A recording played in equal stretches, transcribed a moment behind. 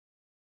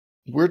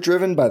We're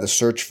driven by the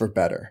search for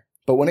better.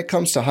 But when it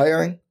comes to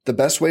hiring, the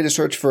best way to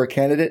search for a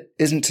candidate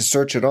isn't to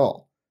search at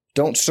all.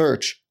 Don't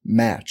search,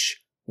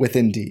 match with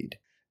Indeed.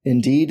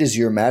 Indeed is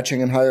your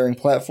matching and hiring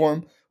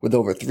platform with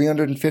over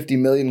 350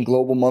 million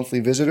global monthly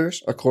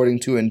visitors,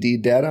 according to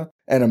Indeed data,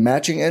 and a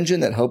matching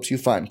engine that helps you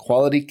find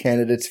quality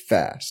candidates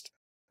fast.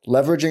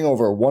 Leveraging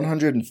over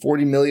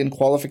 140 million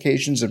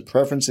qualifications and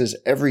preferences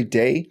every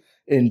day,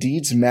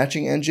 Indeed's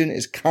matching engine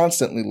is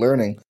constantly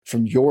learning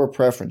from your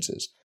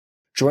preferences.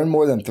 Join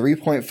more than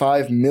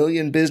 3.5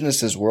 million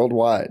businesses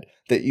worldwide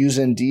that use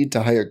Indeed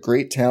to hire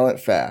great talent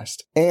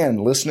fast.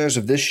 And listeners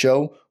of this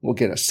show will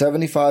get a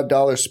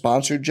 $75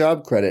 sponsored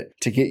job credit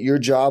to get your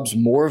jobs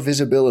more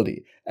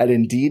visibility at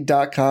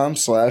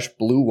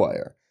Indeed.com/Blue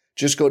Wire.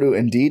 Just go to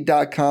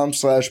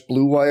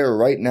Indeed.com/Blue Wire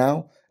right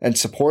now and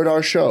support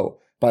our show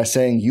by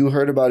saying you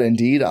heard about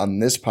Indeed on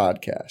this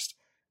podcast.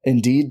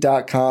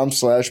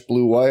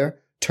 Indeed.com/Blue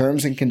Wire.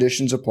 Terms and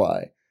conditions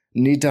apply.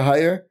 Need to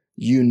hire?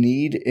 You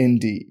need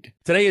Indeed.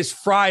 Today is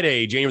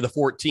Friday, January the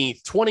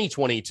 14th,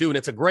 2022, and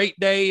it's a great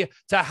day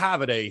to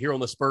have a day here on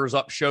the Spurs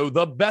Up Show,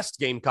 the best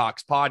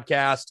Gamecocks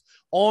podcast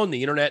on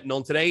the internet. And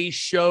on today's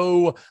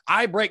show,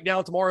 I break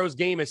down tomorrow's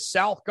game as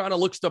South Carolina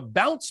looks to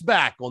bounce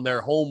back on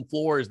their home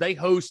floor as they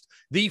host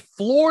the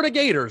Florida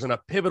Gators in a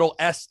pivotal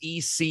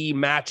SEC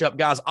matchup.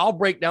 Guys, I'll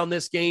break down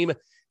this game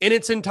in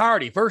its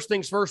entirety. First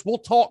things first, we'll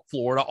talk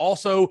Florida.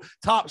 Also,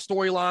 top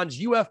storylines,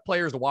 UF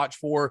players to watch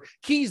for,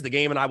 keys to the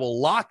game, and I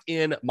will lock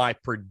in my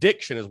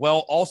prediction as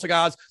well. Also,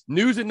 guys,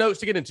 news and notes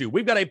to get into.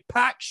 We've got a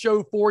packed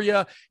show for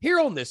you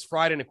here on this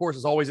Friday. And, of course,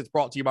 as always, it's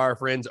brought to you by our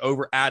friends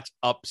over at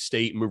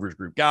Upstate Movers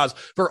Group. Guys,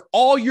 for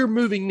all your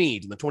moving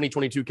needs in the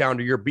 2022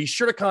 calendar year, be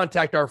sure to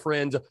contact our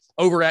friends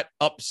over at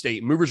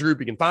Upstate Movers Group.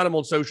 You can find them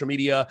on social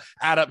media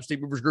at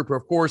Upstate Movers Group. Or,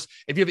 of course,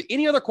 if you have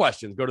any other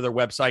questions, go to their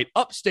website,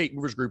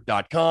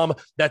 upstatemoversgroup.com.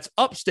 That's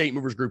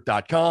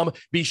upstatemoversgroup.com.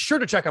 Be sure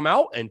to check them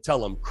out and tell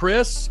them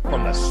Chris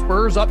from the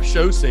Spurs Up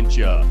Show sent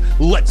you.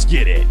 Let's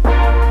get it.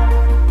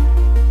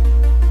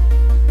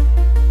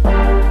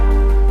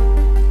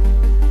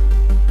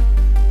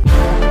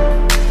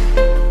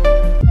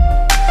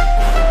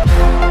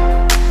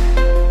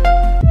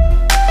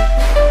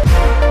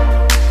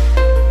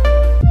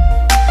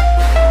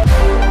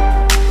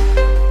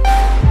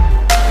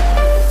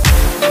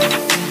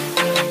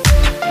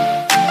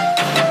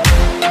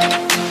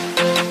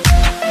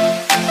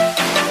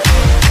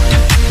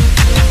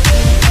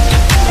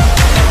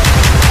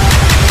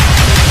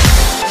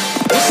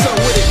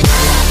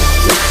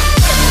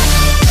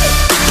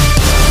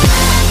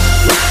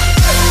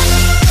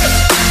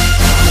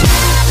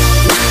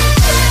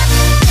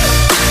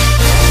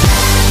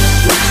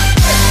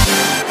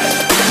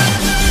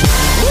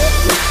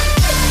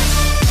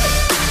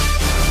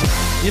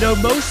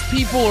 Most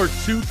people are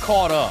too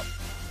caught up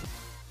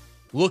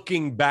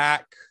looking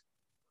back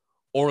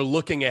or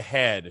looking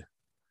ahead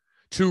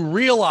to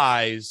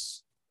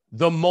realize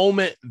the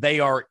moment they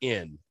are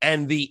in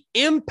and the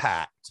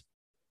impact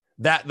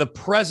that the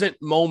present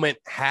moment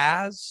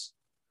has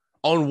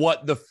on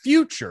what the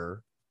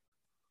future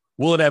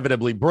will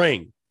inevitably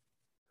bring.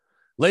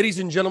 Ladies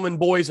and gentlemen,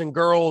 boys and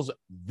girls,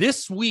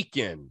 this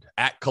weekend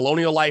at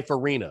Colonial Life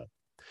Arena,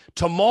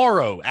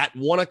 tomorrow at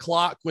 1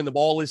 o'clock when the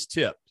ball is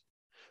tipped,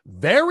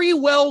 very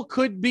well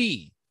could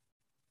be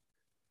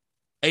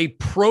a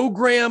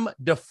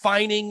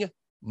program-defining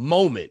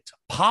moment,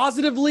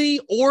 positively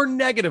or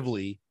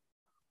negatively,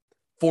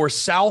 for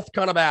South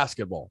Carolina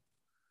basketball.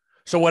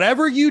 So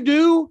whatever you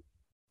do,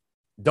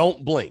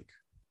 don't blink,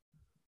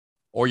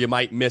 or you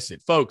might miss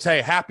it. Folks, hey,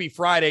 happy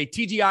Friday.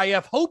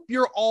 TGIF, hope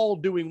you're all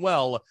doing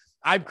well.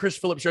 I'm Chris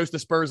Phillips, host of the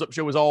Spurs Up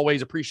Show. As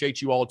always,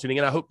 appreciate you all tuning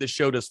in. I hope this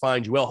show does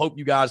find you well. Hope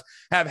you guys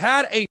have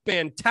had a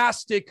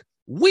fantastic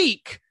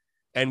week.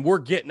 And we're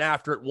getting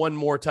after it one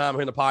more time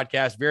here in the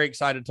podcast. Very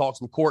excited to talk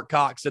some Court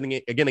Cox. And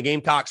again, the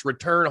Gamecocks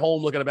return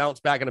home, looking to bounce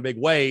back in a big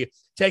way,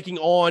 taking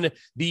on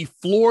the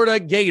Florida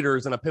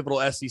Gators in a pivotal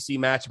SEC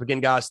matchup. Again,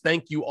 guys,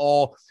 thank you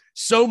all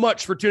so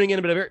much for tuning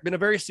in. It's been a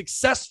very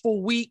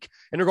successful week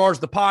in regards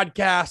to the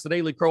podcast, the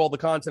Daily Crow, all the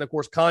content, of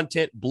course,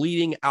 content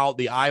bleeding out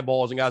the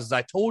eyeballs. And guys, as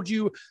I told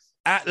you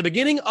at the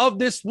beginning of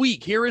this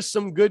week, here is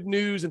some good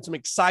news and some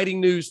exciting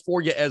news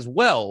for you as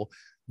well.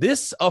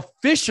 This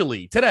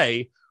officially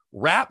today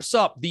wraps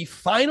up the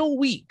final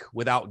week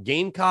without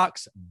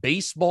Gamecocks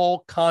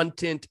baseball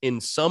content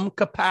in some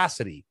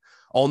capacity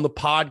on the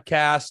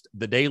podcast,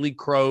 the Daily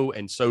Crow,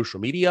 and social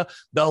media.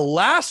 The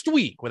last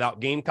week without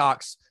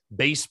Gamecocks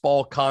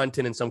baseball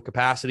content in some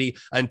capacity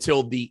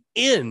until the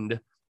end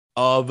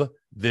of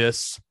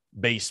this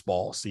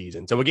baseball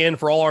season. So again,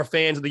 for all our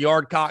fans of the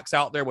Yardcocks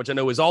out there, which I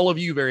know is all of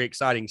you, very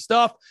exciting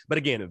stuff. But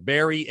again,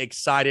 very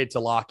excited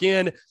to lock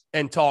in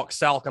and talk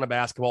South Carolina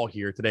basketball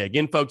here today.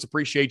 Again, folks,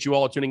 appreciate you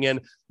all tuning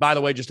in. By the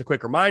way, just a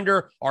quick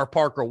reminder, our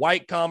Parker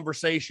White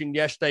conversation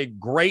yesterday,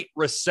 great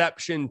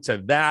reception to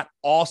that.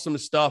 Awesome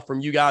stuff from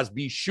you guys.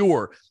 Be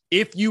sure,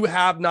 if you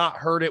have not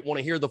heard it, want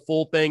to hear the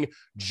full thing,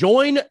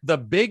 join the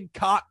Big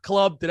Cock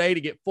Club today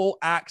to get full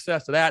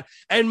access to that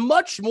and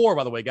much more,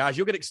 by the way, guys.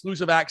 You'll get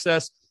exclusive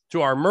access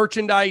to our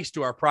merchandise,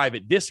 to our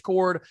private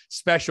Discord,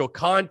 special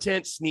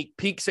content, sneak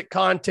peeks at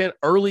content,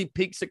 early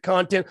peeks at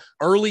content,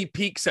 early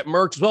peeks at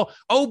merch as well.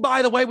 Oh,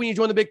 by the way, when you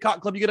join the Big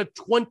Cock Club, you get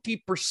a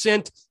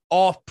 20%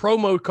 off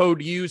promo code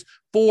to use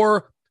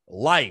for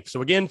life.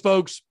 So again,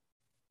 folks,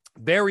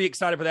 very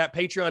excited for that.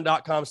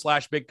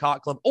 Patreon.com/Big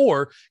Cock Club,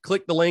 or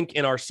click the link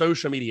in our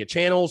social media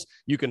channels.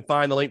 You can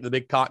find the link to the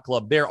Big Cock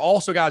Club there.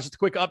 Also, guys, just a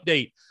quick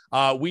update.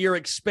 We are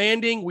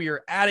expanding. We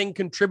are adding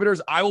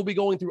contributors. I will be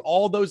going through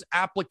all those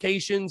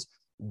applications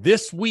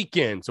this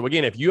weekend. So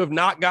again, if you have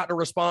not gotten a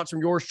response from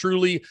yours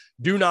truly,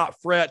 do not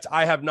fret.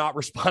 I have not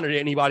responded to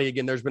anybody.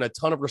 Again, there's been a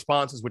ton of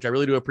responses, which I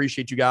really do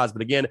appreciate you guys.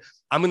 But again,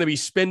 I'm going to be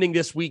spending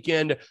this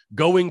weekend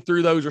going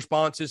through those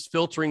responses,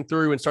 filtering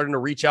through and starting to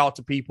reach out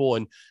to people.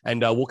 And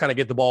we'll kind of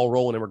get the ball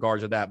rolling in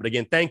regards to that. But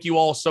again, thank you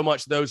all so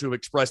much to those who have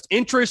expressed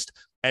interest,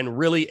 and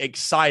really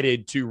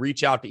excited to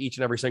reach out to each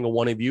and every single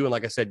one of you. And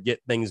like I said,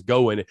 get things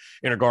going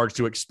in regards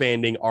to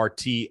expanding our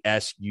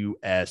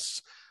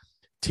TSUS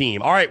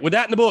team. All right, with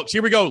that in the books,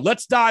 here we go.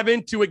 Let's dive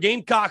into it.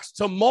 Gamecocks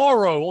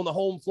tomorrow on the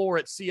home floor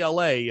at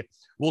CLA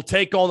will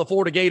take on the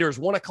Florida Gators.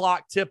 1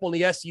 o'clock tip on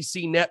the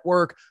SEC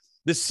Network.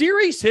 The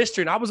series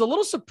history, and I was a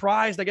little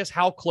surprised, I guess,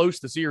 how close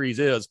the series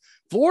is.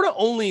 Florida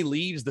only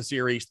leads the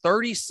series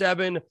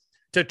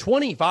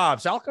 37-25.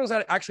 South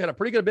Carolina actually had a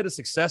pretty good bit of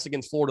success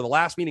against Florida. The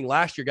last meeting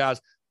last year, guys,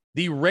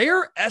 the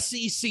rare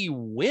SEC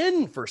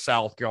win for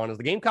South Carolina is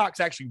the Gamecocks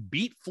actually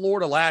beat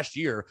Florida last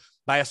year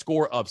by a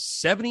score of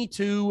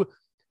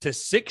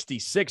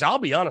 72-66. I'll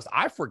be honest,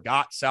 I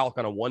forgot South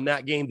Carolina won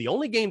that game. The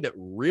only game that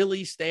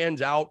really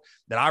stands out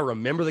that I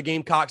remember the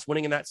Gamecocks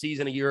winning in that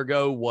season a year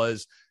ago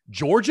was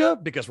Georgia,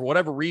 because for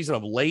whatever reason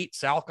of late,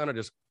 South Carolina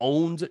just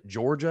owns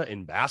Georgia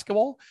in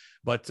basketball.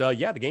 But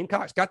yeah, the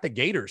Gamecocks got the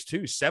Gators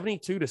too,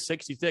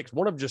 72-66,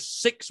 one of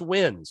just 6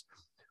 wins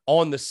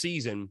on the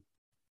season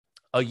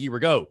a year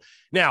ago.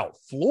 Now,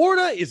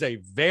 Florida is a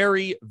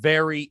very,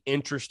 very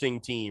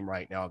interesting team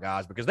right now,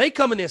 guys, because they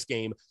come in this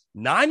game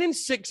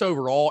 9-6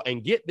 overall,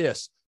 and get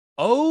this,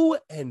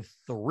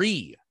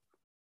 0-3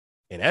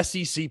 in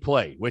SEC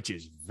play, which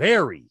is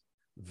very,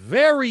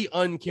 very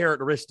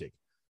uncharacteristic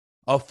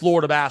of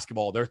Florida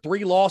basketball. Their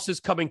 3 losses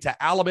coming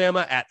to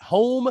Alabama at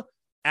home,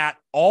 at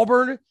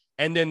Auburn,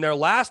 and then their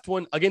last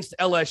one against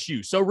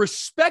LSU. So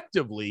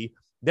respectively,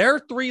 their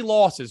 3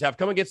 losses have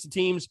come against the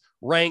teams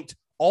ranked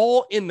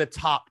all in the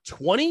top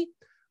 20.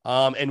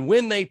 And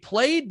when they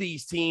played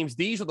these teams,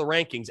 these are the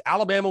rankings.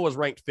 Alabama was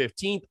ranked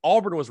 15th,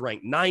 Auburn was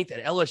ranked 9th,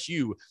 and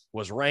LSU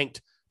was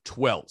ranked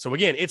 12th. So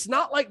again, it's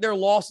not like their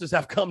losses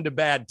have come to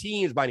bad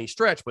teams by any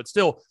stretch, but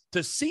still,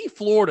 to see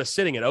Florida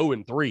sitting at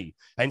 0-3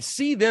 and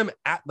see them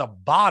at the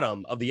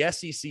bottom of the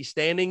SEC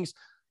standings,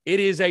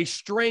 it is a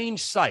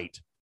strange sight,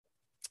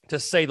 to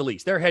say the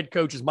least. Their head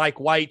coach is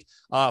Mike White.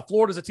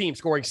 Florida's a team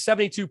scoring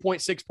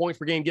 72.6 points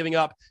per game, giving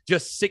up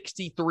just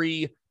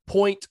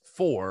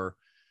 63.4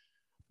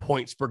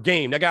 points per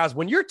game. Now, guys,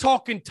 when you're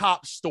talking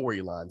top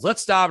storylines,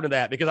 let's dive into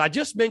that, because I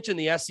just mentioned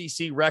the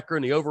SEC record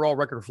and the overall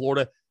record of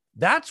Florida.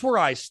 That's where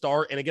I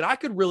start. And again, I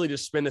could really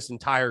just spend this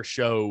entire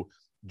show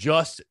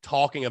just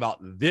talking about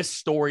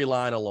this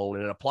storyline alone,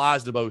 and it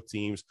applies to both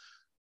teams.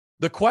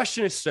 The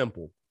question is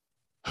simple.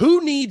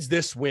 Who needs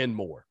this win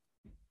more?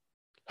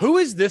 Who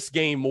is this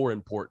game more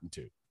important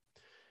to?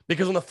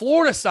 Because on the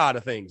Florida side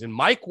of things, and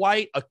Mike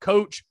White, a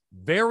coach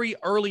very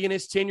early in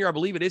his tenure, I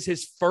believe it is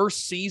his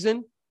first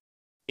season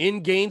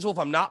in Gainesville, if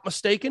I'm not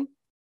mistaken.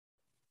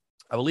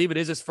 I believe it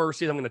is his first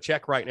season. I'm going to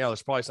check right now.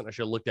 There's probably something I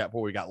should have looked at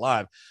before we got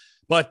live.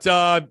 But,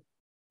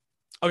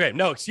 okay,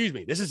 no, excuse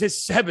me. This is his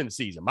 7th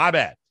season. My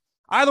bad.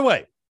 Either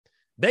way,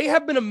 they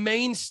have been a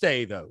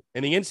mainstay, though,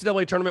 in the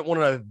NCAA tournament,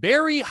 one at a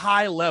very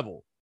high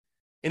level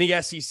in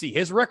the SEC.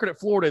 His record at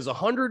Florida is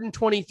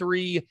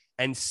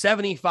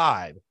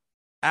 123-75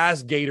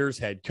 as Gators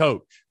head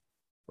coach,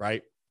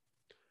 right?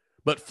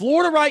 But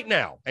Florida right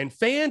now, and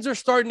fans are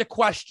starting to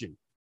question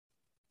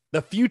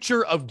the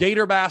future of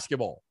Gator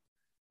basketball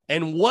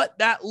and what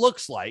that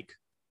looks like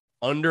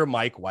under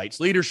Mike White's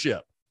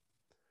leadership.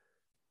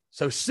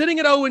 So sitting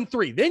at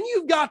 0-3, then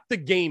you've got the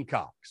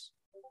Gamecocks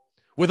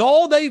with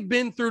all they've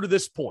been through to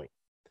this point,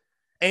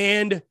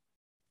 and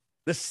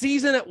the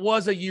season it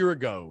was a year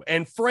ago,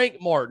 and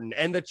Frank Martin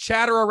and the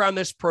chatter around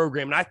this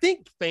program. And I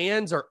think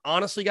fans are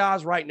honestly,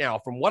 guys, right now,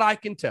 from what I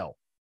can tell,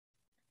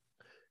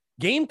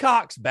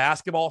 Gamecocks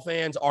basketball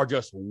fans are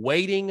just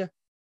waiting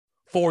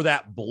for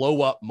that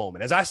blow up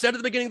moment. As I said at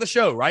the beginning of the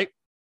show, right?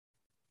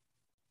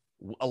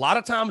 A lot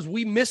of times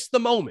we miss the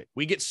moment.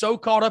 We get so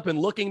caught up in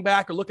looking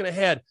back or looking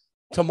ahead.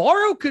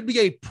 Tomorrow could be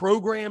a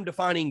program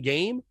defining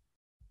game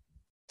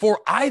for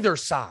either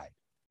side,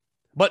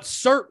 but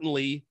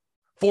certainly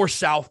for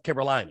South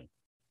Carolina.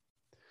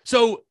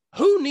 So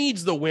who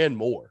needs the win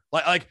more?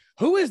 Like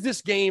who is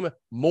this game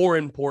more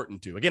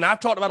important to? Again, I've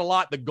talked about a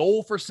lot. The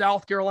goal for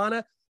South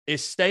Carolina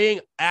is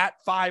staying at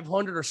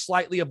 500 or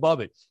slightly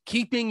above it,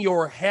 keeping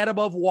your head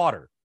above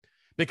water,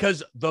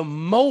 because the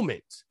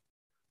moment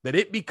that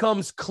it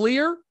becomes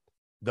clear,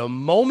 the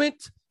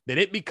moment that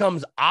it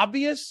becomes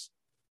obvious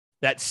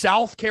that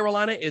South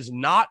Carolina is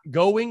not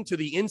going to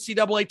the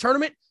NCAA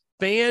tournament,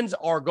 fans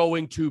are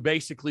going to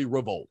basically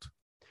revolt.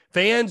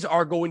 Fans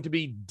are going to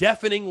be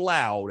deafening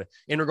loud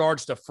in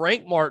regards to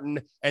Frank Martin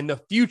and the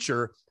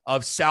future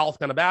of South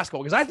Carolina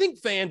basketball, because I think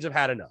fans have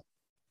had enough.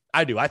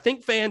 I do. I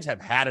think fans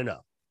have had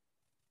enough,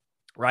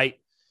 right?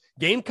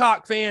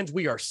 Gamecock fans,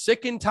 we are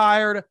sick and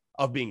tired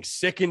of being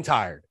sick and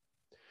tired.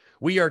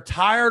 We are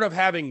tired of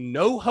having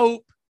no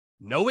hope,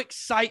 no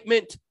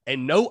excitement,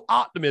 and no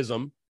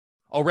optimism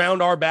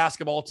around our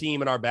basketball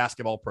team and our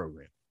basketball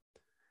program.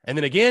 And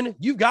then again,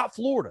 you've got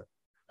Florida,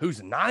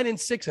 who's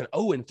 9-6 and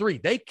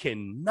 0-3. They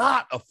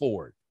cannot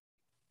afford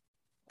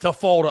to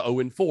fall to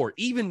 0-4,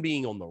 even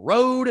being on the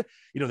road.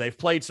 They've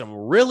played some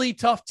really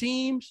tough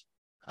teams.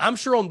 I'm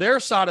sure on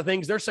their side of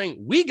things, they're saying,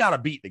 we got to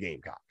beat the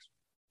Gamecocks.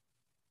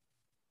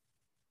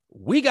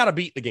 We got to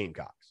beat the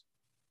Gamecocks.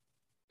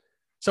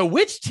 So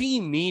which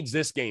team needs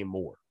this game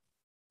more?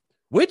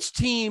 Which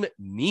team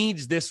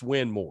needs this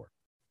win more?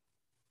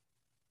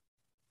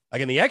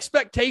 Again, the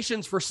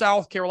expectations for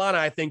South Carolina,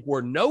 I think,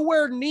 were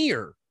nowhere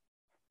near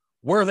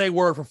where they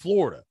were for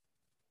Florida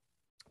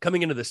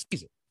coming into the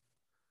season.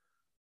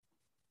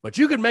 But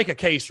you could make a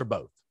case for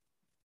both.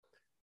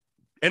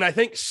 And I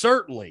think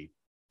certainly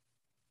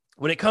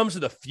when it comes to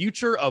the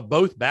future of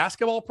both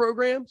basketball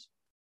programs,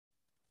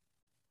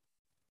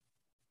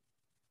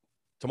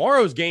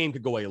 tomorrow's game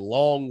could go a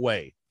long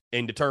way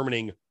in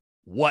determining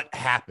what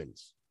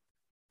happens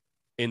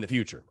in the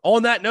future.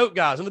 On that note,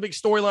 guys, and the big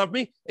storyline for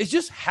me is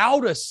just how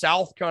does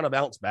South Carolina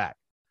bounce back?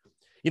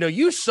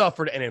 You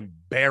suffered an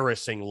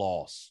embarrassing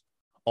loss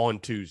on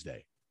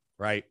Tuesday,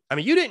 right? I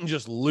mean, you didn't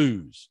just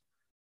lose.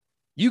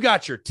 You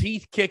got your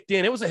teeth kicked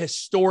in. It was a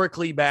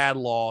historically bad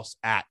loss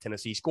at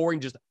Tennessee, scoring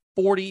just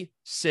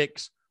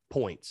 46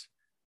 points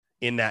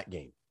in that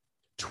game.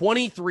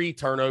 23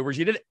 turnovers.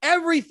 You did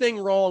everything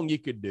wrong you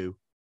could do.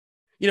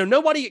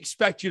 Nobody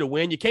expects you to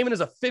win. You came in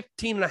as a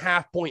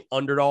 15.5-point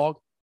underdog,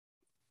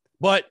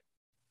 but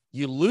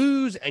you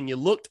lose and you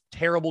looked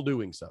terrible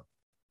doing so.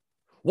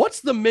 What's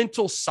the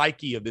mental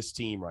psyche of this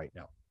team right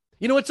now?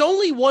 It's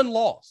only one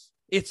loss.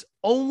 It's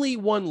only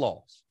one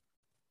loss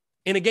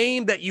in a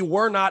game that you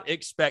were not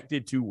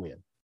expected to win.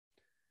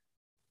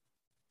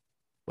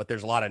 But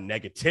there's a lot of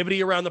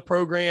negativity around the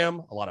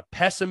program, a lot of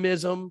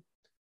pessimism,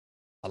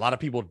 a lot of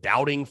people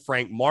doubting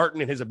Frank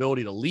Martin and his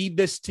ability to lead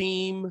this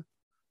team.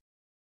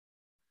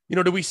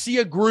 Do we see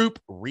a group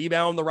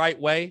rebound the right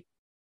way?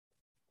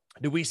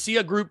 Do we see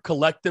a group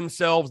collect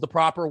themselves the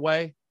proper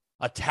way,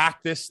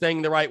 attack this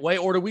thing the right way?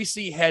 Or do we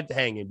see head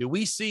hanging? Do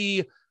we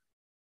see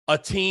a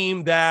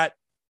team that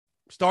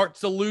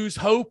starts to lose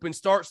hope and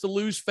starts to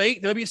lose faith?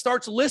 Maybe it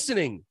starts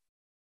listening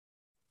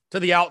to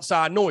the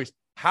outside noise.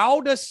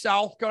 How does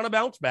South Carolina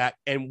bounce back?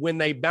 And when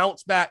they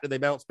bounce back, do they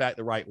bounce back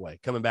the right way,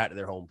 coming back to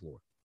their home floor?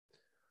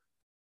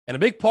 And a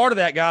big part of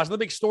that, guys, the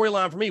big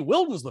storyline for me,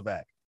 Wildens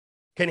Leveque.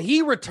 Can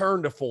he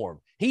return to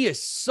form? He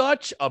is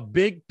such a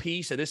big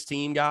piece of this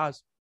team,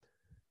 guys.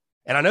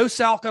 And I know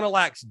South Carolina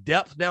lacks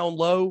depth down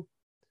low,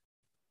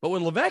 but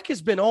when Leveque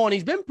has been on,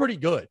 he's been pretty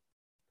good.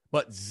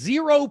 But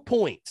 0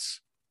 points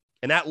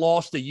in that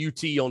loss to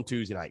UT on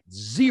Tuesday night.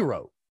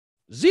 0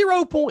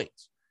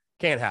 points.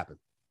 Can't happen.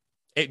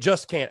 It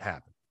just can't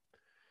happen.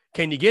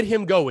 Can you get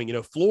him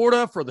going?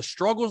 Florida, for the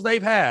struggles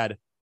they've had,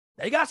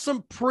 they got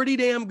some pretty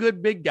damn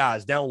good big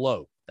guys down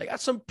low. They got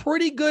some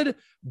pretty good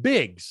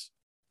bigs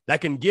that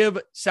can give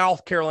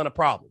South Carolina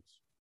problems.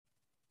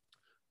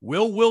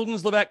 Will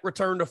Wildens Leveque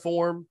return to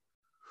form?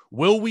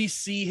 Will we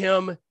see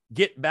him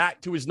get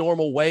back to his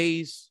normal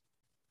ways?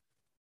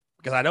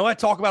 Because I know I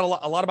talk about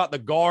a lot about the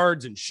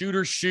guards and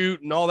shooters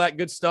shoot and all that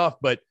good stuff,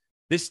 but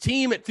this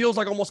team, it feels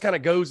like almost kind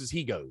of goes as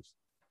he goes.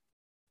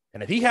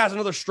 And if he has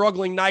another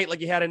struggling night like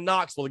he had in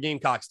Knoxville, the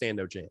Gamecocks stand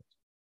no chance.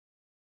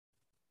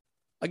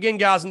 Again,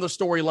 guys, in the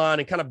storyline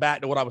and kind of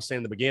back to what I was saying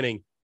in the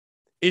beginning,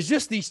 is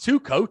just these two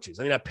coaches.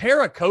 I mean, a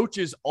pair of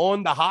coaches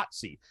on the hot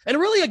seat. And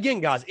really,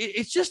 again, guys,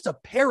 it's just a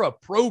pair of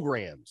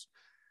programs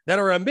that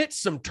are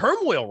amidst some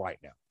turmoil right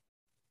now.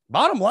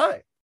 Bottom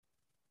line.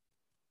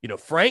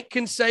 Frank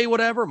can say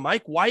whatever,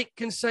 Mike White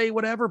can say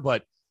whatever,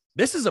 but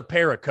this is a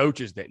pair of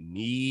coaches that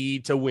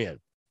need to win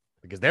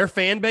because their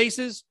fan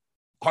bases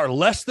are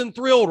less than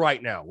thrilled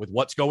right now with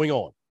what's going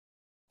on.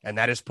 And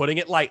that is putting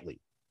it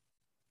lightly.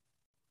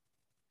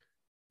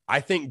 I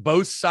think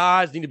both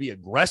sides need to be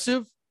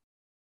aggressive.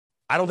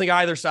 I don't think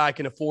either side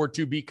can afford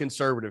to be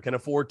conservative, can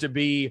afford to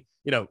be,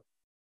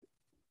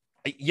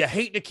 you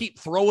hate to keep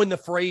throwing the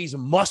phrase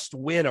must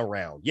win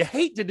around. You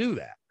hate to do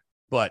that.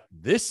 But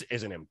this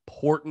is an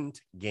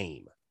important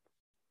game.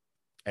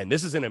 And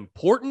this is an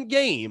important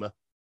game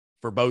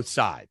for both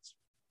sides.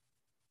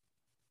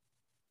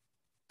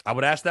 I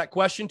would ask that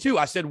question too.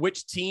 I said,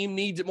 which team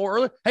needs it more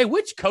earlier? Hey,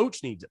 which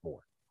coach needs it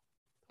more?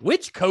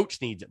 Which coach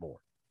needs it more?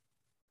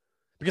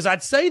 Because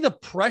I'd say the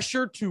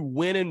pressure to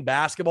win in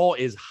basketball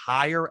is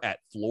higher at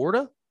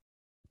Florida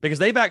because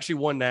they've actually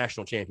won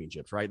national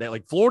championships, right?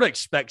 Florida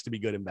expects to be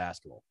good in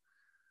basketball.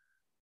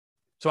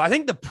 So I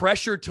think the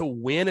pressure to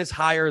win is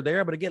higher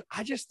there. But again,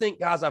 I just think,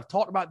 guys, I've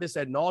talked about this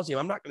ad nauseum.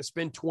 I'm not going to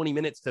spend 20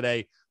 minutes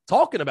today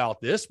talking about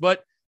this,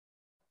 but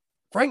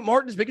Frank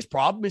Martin's biggest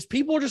problem is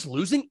people are just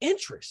losing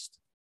interest.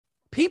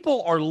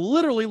 People are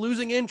literally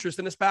losing interest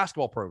in this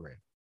basketball program.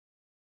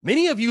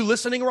 Many of you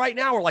listening right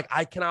now are like,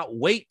 I cannot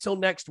wait till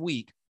next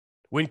week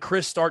when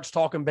Chris starts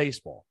talking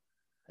baseball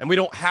and we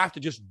don't have to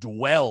just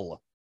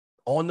dwell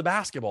on the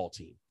basketball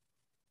team.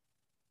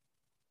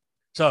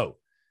 So,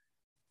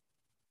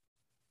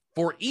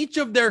 for each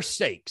of their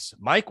sakes,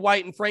 Mike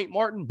White and Frank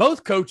Martin,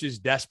 both coaches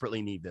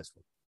desperately need this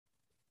one.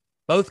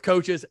 Both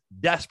coaches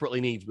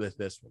desperately need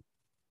this one.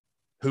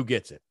 Who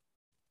gets it?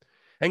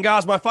 And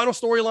guys, my final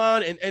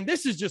storyline, and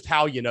this is just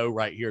how you know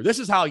right here. This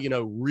is how you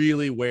know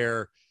really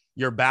where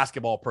your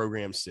basketball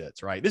program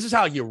sits, right? This is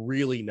how you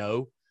really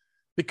know.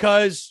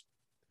 Because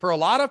for a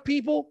lot of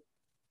people,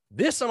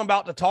 this I'm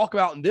about to talk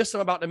about and this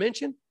I'm about to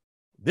mention,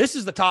 this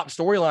is the top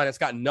storyline. It's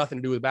got nothing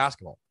to do with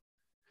basketball.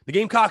 The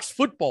Gamecocks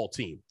football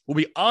team will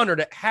be honored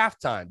at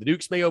halftime. The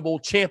Dukes Mayo Bowl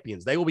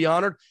champions, they will be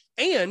honored.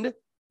 And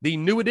the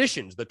new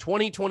additions, the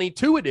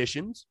 2022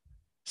 additions,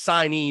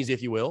 signees,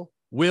 if you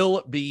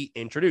will be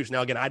introduced.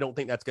 Now, again, I don't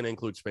think that's going to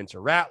include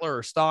Spencer Rattler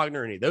or Stogner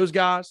or any of those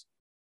guys.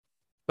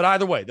 But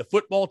either way, the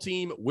football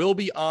team will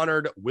be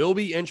honored, will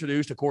be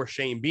introduced. Of course,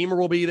 Shane Beamer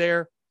will be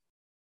there.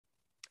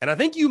 And I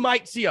think you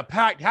might see a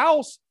packed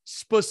house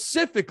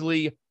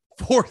specifically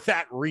for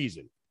that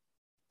reason.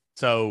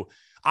 So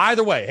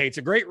either way, hey, it's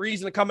a great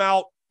reason to come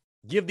out,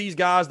 give these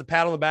guys the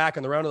pat on the back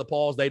and the round of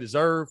applause they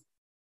deserve.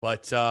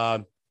 But,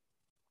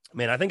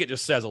 man, I think it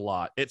just says a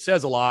lot. It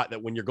says a lot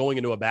that when you're going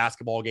into a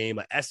basketball game,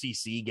 a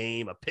SEC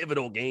game, a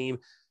pivotal game,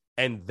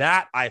 and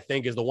that, I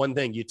think, is the one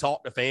thing you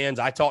talk to fans.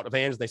 I talk to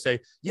fans, they say,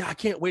 yeah, I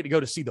can't wait to go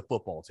to see the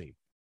football team.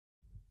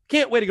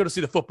 Can't wait to go to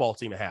see the football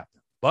team at halftime.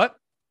 But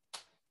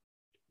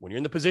when you're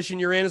in the position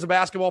you're in as a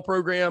basketball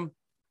program,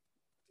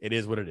 it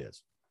is what it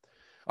is.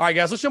 All right,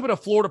 guys, let's jump into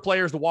Florida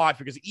players to watch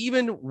because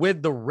even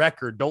with the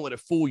record, don't let it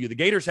fool you. The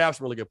Gators have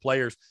some really good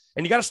players,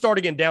 and you got to start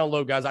again down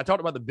low, guys. I talked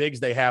about the bigs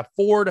they have.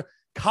 Ford,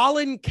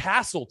 Colin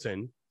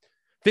Castleton,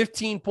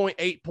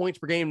 15.8 points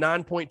per game,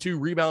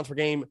 9.2 rebounds per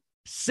game,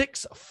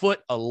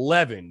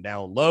 6'11"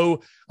 down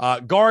low.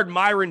 Guard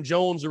Myron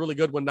Jones, a really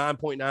good one,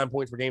 9.9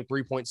 points per game,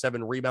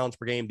 3.7 rebounds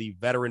per game, the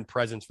veteran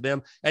presence for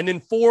them. And then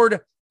Ford,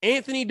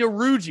 Anthony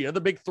DeRuggi, another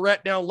big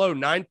threat down low,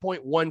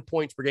 9.1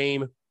 points per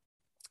game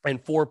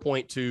and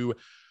 4.2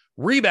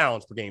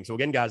 rebounds per game. So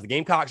again, guys, the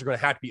Gamecocks are going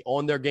to have to be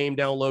on their game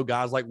down low.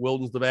 Guys like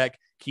Wildens Leveque,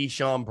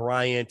 Keyshawn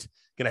Bryant,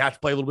 going to have to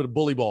play a little bit of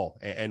bully ball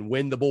and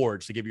win the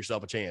boards to give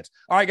yourself a chance.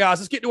 All right, guys,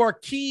 let's get to our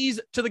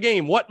keys to the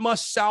game. What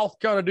must South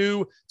Carolina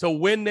do to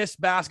win this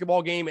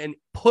basketball game and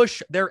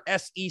push their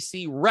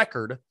SEC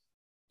record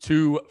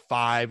to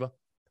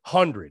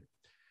 500?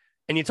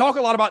 And you talk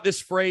a lot about this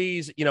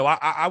phrase. You know,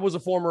 I was a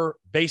former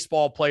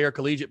baseball player,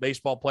 collegiate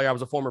baseball player. I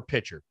was a former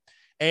pitcher.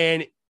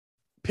 And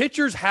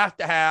pitchers have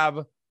to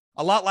have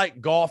a lot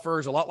like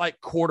golfers, a lot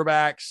like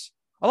quarterbacks,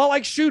 a lot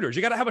like shooters.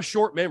 You got to have a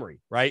short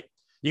memory, right?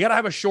 You got to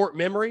have a short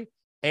memory.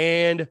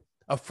 And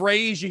a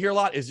phrase you hear a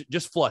lot is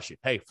just flush it.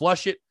 Hey,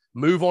 flush it,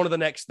 move on to the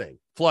next thing.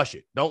 Flush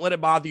it. Don't let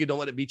it bother you. Don't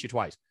let it beat you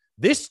twice.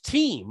 This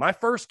team, my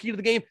first key to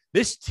the game,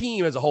 this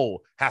team as a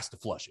whole has to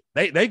flush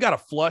it. They got to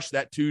flush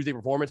that Tuesday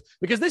performance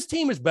because this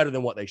team is better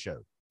than what they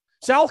showed.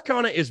 South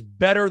Carolina is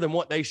better than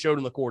what they showed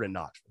in the court in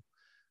Knoxville.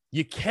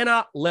 You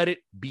cannot let it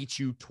beat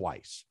you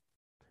twice.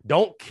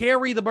 Don't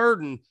carry the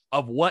burden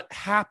of what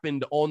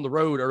happened on the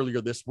road earlier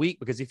this week,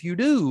 because if you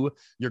do,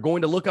 you're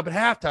going to look up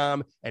at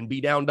halftime and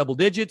be down double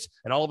digits,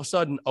 and all of a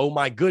sudden, oh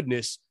my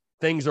goodness,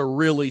 things are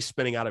really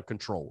spinning out of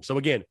control. So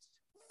again,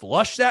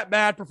 flush that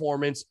bad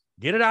performance,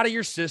 get it out of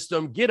your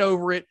system, get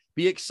over it,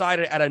 be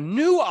excited at a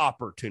new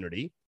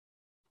opportunity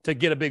to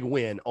get a big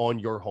win on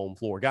your home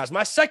floor. Guys,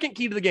 my second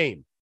key to the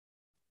game,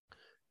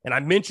 and I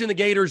mentioned the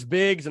Gators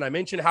bigs, and I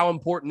mentioned how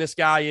important this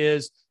guy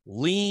is,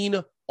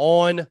 lean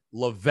on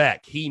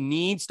Leveque. He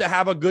needs to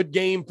have a good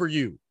game for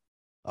you.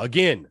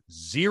 Again,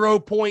 0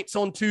 points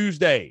on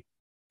Tuesday.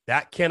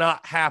 That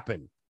cannot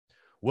happen.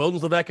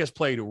 Wildens Leveque has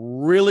played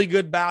really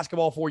good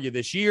basketball for you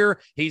this year.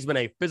 He's been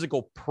a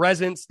physical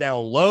presence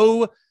down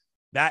low.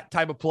 That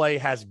type of play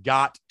has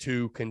got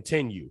to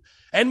continue.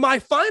 And my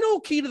final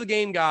key to the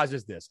game, guys,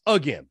 is this.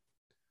 Again,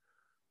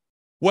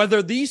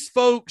 whether these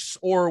folks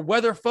or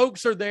whether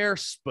folks are there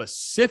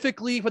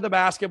specifically for the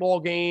basketball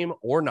game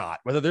or not,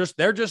 whether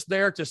they're just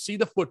there to see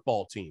the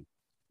football team,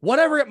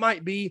 whatever it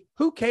might be,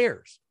 who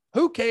cares?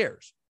 Who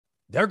cares?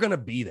 They're going to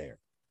be there.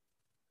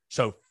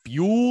 So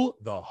fuel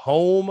the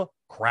home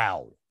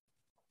crowd.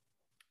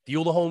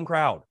 Fuel the home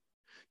crowd.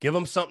 Give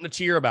them something to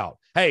cheer about.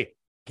 Hey,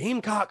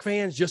 Gamecock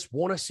fans just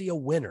want to see a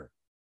winner.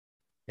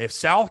 If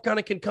South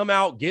Carolina can come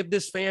out, give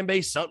this fan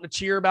base something to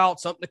cheer about,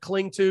 something to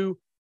cling to,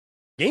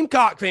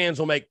 Gamecock fans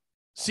will make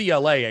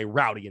CLA a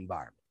rowdy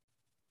environment.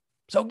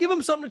 So give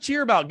them something to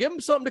cheer about. Give them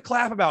something to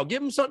clap about.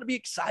 Give them something to be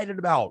excited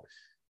about.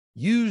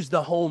 Use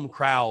the home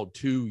crowd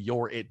to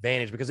your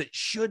advantage because it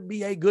should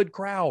be a good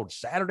crowd.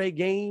 Saturday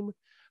game,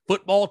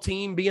 football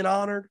team being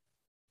honored.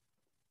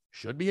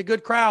 Should be a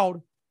good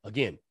crowd.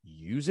 Again,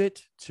 use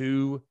it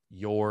to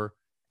your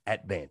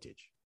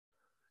advantage.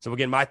 So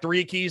again, my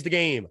 3 keys to the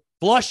game.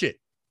 Flush it.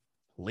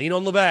 Lean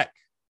on Leveque.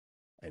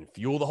 and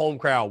fuel the home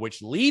crowd,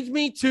 which leads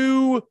me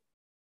to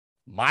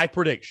my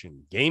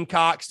prediction.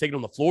 Gamecocks taking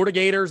on the Florida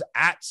Gators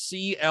at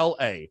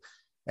CLA.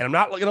 And I'm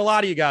not going to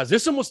lie to you guys.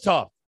 This one was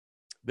tough.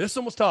 This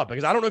one was tough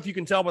because I don't know if you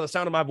can tell by the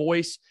sound of my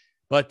voice,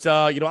 but,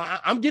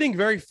 I'm getting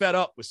very fed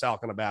up with South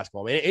Carolina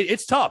basketball. Man,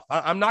 it's tough.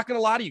 I'm not going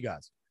to lie to you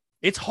guys.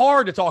 It's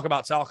hard to talk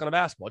about South Carolina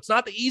basketball. It's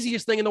not the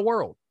easiest thing in the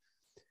world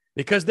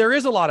because there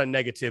is a lot of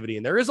negativity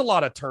and there is a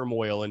lot of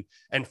turmoil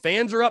and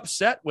fans are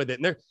upset with it.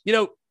 And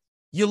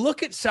you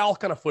look at South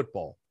Carolina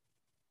football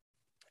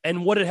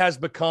and what it has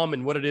become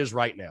and what it is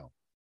right now.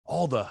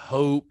 All the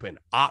hope and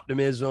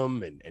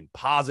optimism and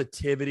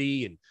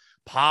positivity and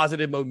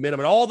positive momentum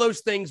and all those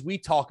things we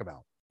talk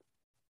about.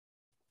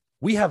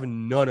 We have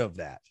none of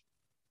that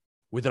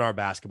within our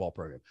basketball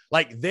program.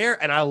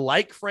 And I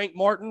like Frank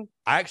Martin.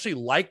 I actually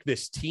like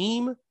this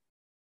team.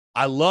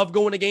 I love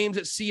going to games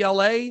at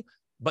CLA,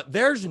 but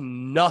there's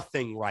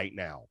nothing right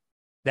now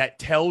that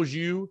tells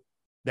you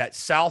that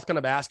South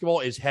Carolina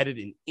basketball is headed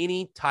in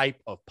any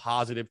type of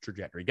positive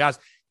trajectory. Guys,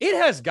 it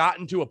has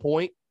gotten to a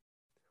point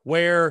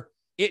where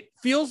it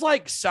feels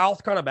like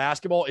South Carolina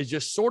basketball is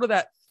just sort of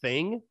that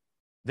thing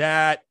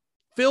that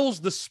fills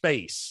the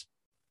space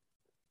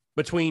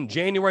between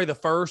January the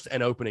 1st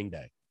and opening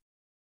day.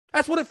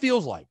 That's what it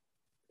feels like.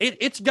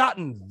 It's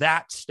gotten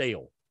that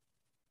stale.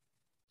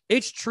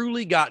 It's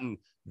truly gotten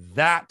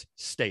that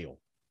stale.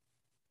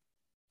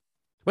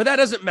 But that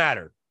doesn't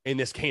matter in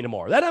this game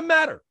tomorrow. That doesn't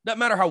matter. Doesn't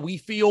matter how we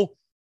feel.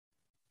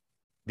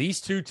 These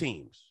two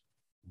teams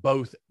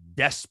both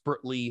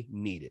desperately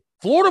need it.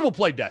 Florida will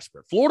play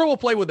desperate. Florida will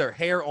play with their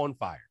hair on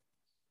fire.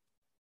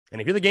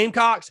 And if you're the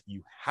Gamecocks,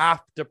 you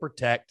have to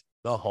protect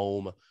the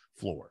home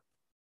floor.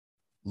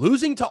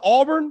 Losing to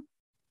Auburn,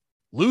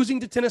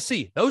 losing to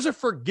Tennessee, those are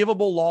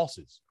forgivable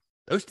losses.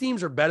 Those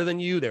teams are better than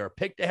you. They were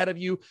picked ahead of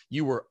you.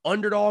 You were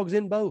underdogs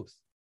in both.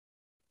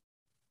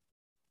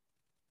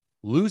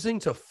 Losing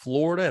to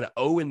Florida,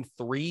 an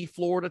 0-3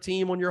 Florida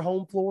team on your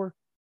home floor,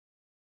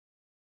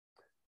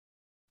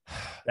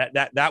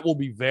 that will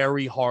be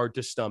very hard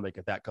to stomach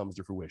if that comes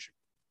to fruition.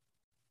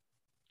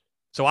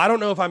 So I don't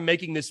know if I'm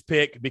making this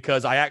pick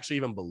because I actually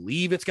even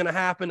believe it's going to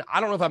happen.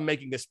 I don't know if I'm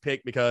making this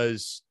pick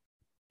because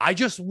I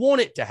just want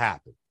it to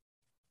happen.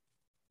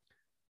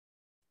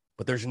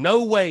 But there's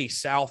no way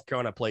South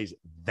Carolina plays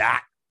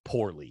that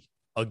poorly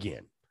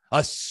again,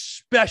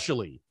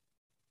 especially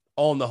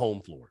on the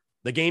home floor.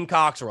 The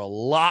Gamecocks are a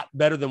lot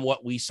better than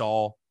what we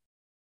saw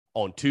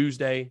on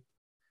Tuesday.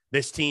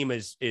 This team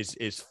is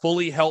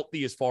fully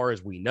healthy as far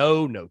as we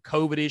know. No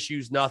COVID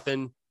issues,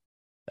 nothing.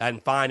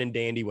 And fine and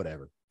dandy,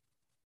 whatever.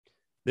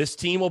 This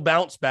team will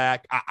bounce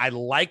back. I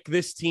like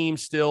this team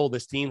still.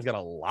 This team's got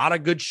a lot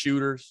of good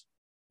shooters.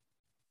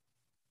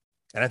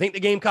 And I think the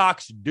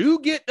Gamecocks do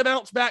get the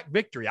bounce back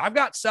victory. I've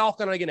got South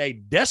Carolina again, a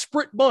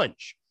desperate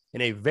bunch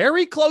in a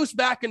very close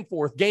back and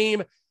forth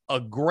game. A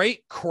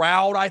great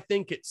crowd, I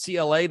think, at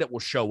CLA that will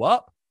show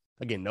up.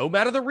 Again, no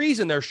matter the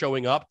reason they're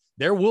showing up,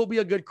 there will be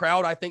a good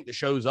crowd, I think, that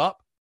shows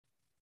up.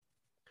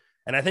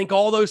 And I think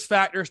all those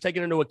factors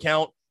taken into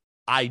account,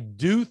 I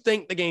do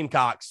think the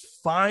Gamecocks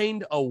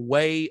find a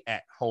way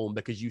at home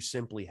because you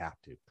simply have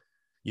to.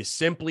 You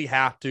simply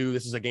have to.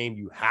 This is a game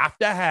you have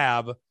to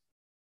have.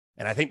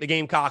 And I think the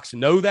Gamecocks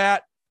know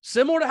that,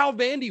 similar to how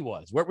Vandy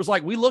was, where it was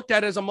like we looked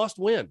at it as a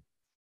must-win.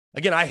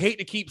 Again, I hate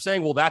to keep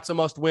saying, well, that's a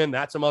must-win,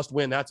 that's a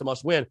must-win, that's a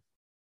must-win.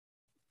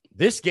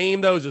 This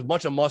game, though, is as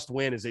much a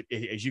must-win as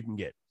you can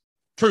get.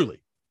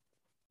 Truly.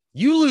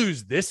 You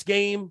lose this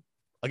game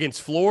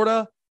against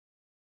Florida,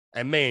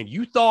 and, man,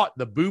 you thought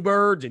the Boo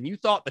Birds and you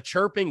thought the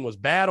chirping was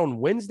bad on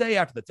Wednesday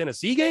after the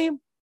Tennessee game?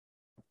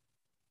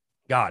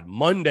 God,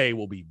 Monday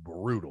will be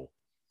brutal.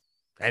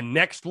 And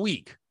next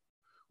week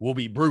will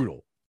be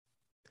brutal.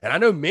 And I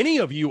know many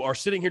of you are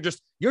sitting here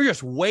you're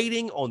just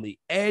waiting on the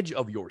edge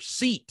of your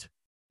seat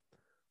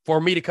for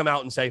me to come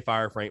out and say,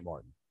 fire Frank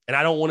Martin. And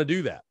I don't want to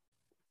do that.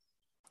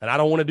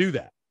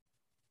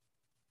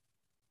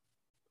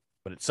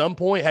 But at some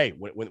point, hey,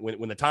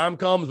 when the time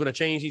comes, when a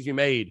change needs to be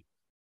made,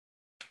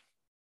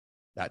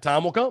 that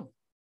time will come.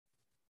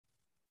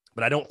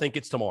 But I don't think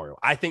it's tomorrow.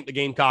 I think the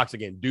Gamecocks,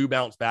 again, do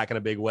bounce back in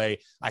a big way.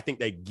 I think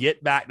they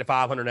get back to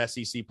 500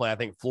 SEC play. I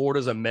think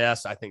Florida's a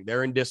mess. I think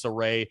they're in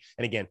disarray.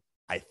 And again,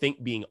 I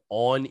think being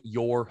on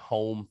your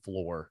home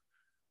floor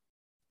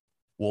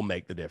will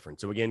make the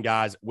difference. So again,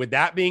 guys, with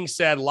that being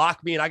said,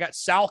 lock me in. I got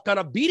South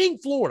Carolina beating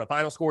Florida.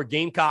 Final score,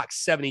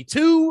 Gamecocks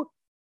 72,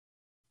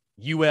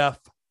 UF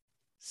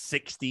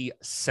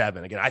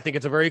 67. Again, I think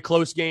it's a very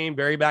close game,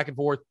 very back and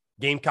forth.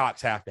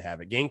 Gamecocks have to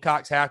have it.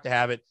 Gamecocks have to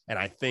have it, and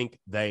I think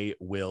they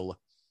will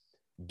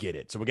get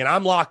it. So again,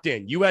 I'm locked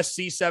in.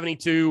 USC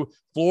 72,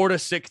 Florida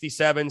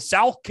 67.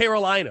 South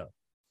Carolina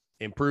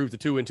improves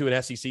to 2-2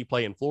 in SEC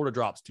play, and Florida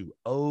drops to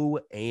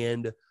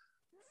 0-4.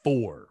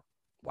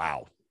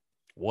 Wow.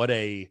 What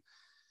a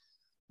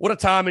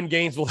time in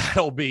Gainesville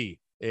that'll be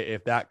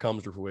if that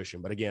comes to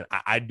fruition. But again,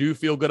 I do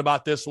feel good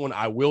about this one.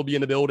 I will be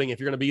in the building. If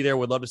you're going to be there,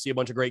 would love to see a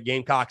bunch of great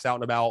Gamecocks out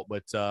and about.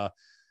 But,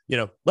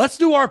 let's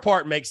do our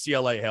part and make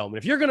CLA hell. And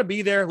if you're going to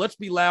be there, let's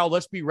be loud.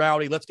 Let's be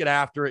rowdy. Let's get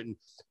after it. And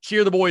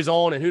cheer the boys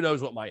on, and who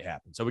knows what might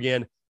happen. So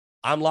again,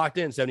 I'm locked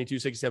in.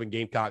 72-67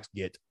 Gamecocks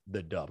get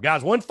the dub.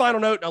 Guys, one final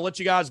note, and I'll let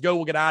you guys go.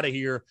 We'll get out of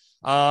here.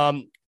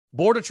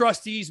 Board of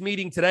Trustees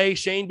meeting today.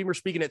 Shane Beamer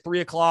speaking at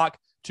 3 o'clock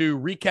to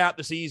recap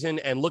the season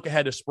and look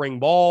ahead to spring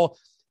ball.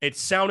 It's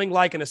sounding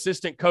like an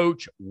assistant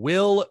coach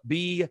will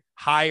be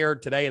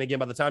hired today. And again,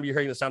 by the time you're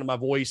hearing the sound of my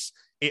voice,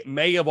 it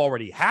may have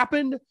already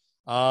happened.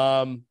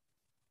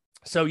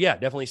 So yeah,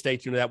 definitely stay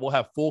tuned to that. We'll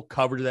have full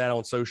coverage of that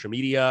on social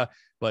media,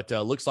 but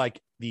looks like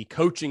the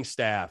coaching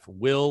staff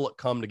will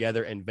come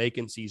together and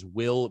vacancies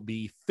will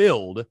be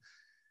filled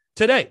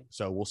today.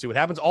 So we'll see what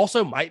happens.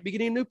 Also might be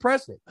getting a new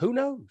president. Who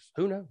knows?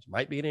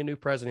 Might be getting a new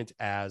president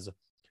as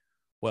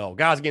well.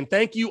 Guys, again,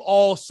 thank you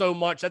all so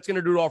much. That's going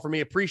to do it all for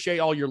me. Appreciate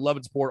all your love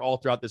and support all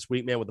throughout this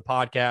week, man, with the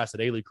podcast, the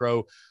Daily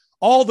Crow,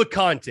 all the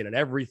content and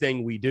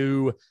everything we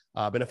do.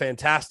 Been a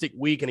fantastic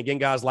week. And again,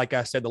 guys, like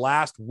I said, the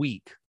last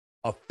week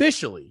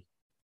officially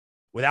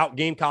without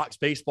Gamecocks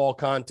baseball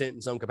content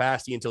in some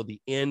capacity until the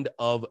end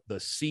of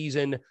the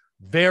season.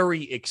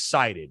 Very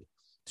excited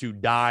to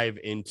dive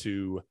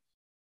into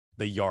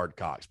the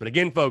Yardcocks. But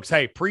again, folks,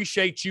 hey,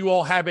 appreciate you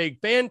all. Have a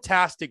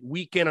fantastic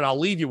weekend, and I'll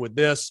leave you with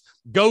this.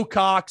 Go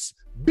Cox,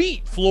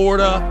 beat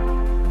Florida,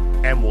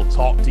 and we'll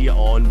talk to you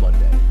on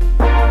Monday.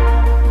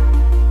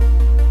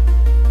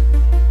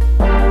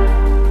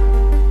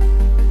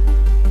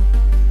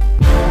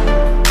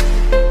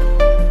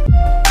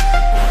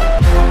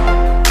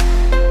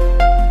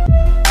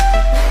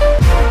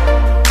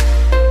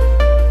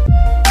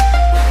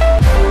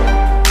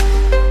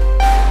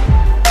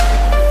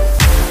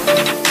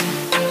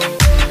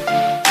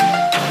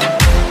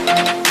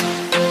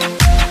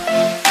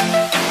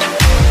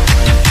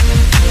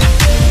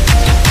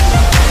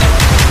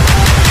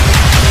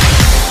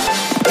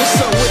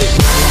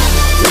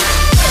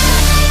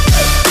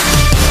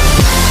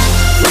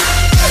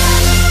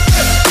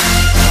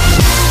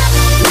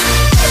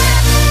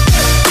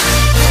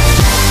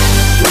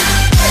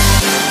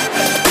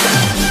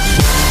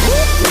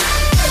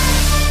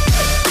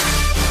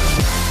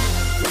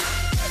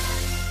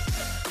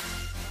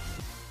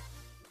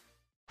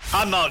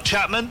 I'm Mark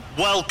Chapman.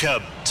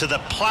 Welcome to the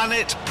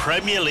Planet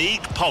Premier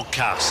League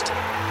podcast.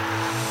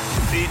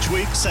 Each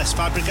week, Cesc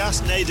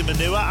Fabregas, Nader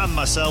Manua and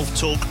myself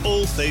talk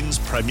all things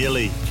Premier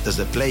League. As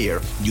a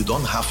player, you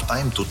don't have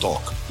time to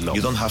talk. No.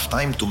 You don't have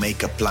time to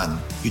make a plan.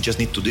 You just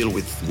need to deal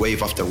with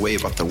wave after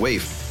wave after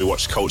wave. We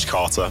watched Coach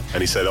Carter and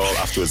he said,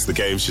 afterwards, the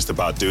game's just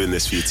about doing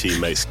this for your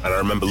teammates. And I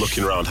remember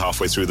looking around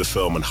halfway through the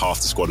film and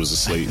half the squad was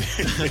asleep.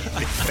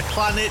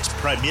 Planet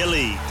Premier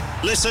League.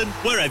 Listen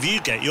wherever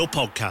you get your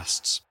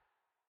podcasts.